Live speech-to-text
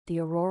The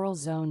Auroral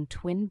Zone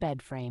twin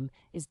bed frame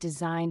is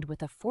designed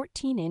with a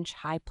 14-inch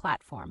high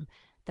platform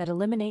that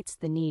eliminates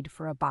the need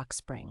for a box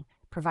spring,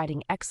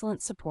 providing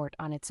excellent support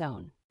on its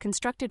own.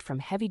 Constructed from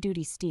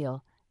heavy-duty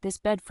steel, this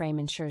bed frame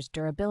ensures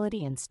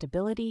durability and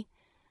stability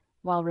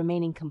while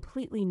remaining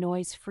completely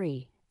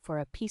noise-free for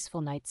a peaceful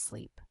night's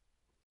sleep.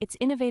 Its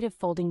innovative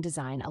folding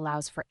design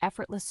allows for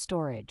effortless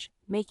storage,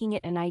 making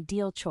it an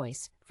ideal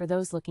choice for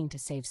those looking to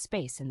save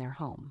space in their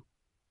home.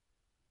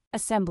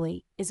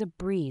 Assembly is a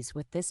breeze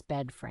with this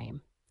bed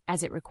frame,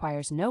 as it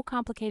requires no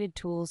complicated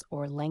tools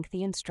or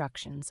lengthy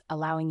instructions,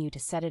 allowing you to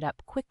set it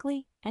up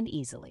quickly and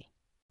easily.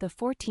 The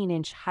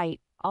 14-inch height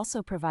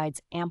also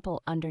provides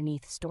ample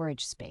underneath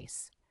storage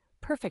space,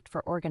 perfect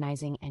for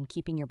organizing and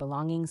keeping your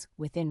belongings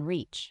within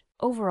reach.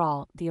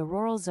 Overall, the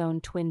Auroral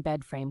Zone twin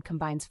bed frame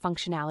combines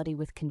functionality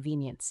with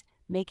convenience,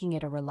 making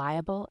it a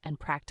reliable and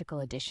practical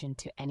addition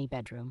to any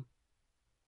bedroom.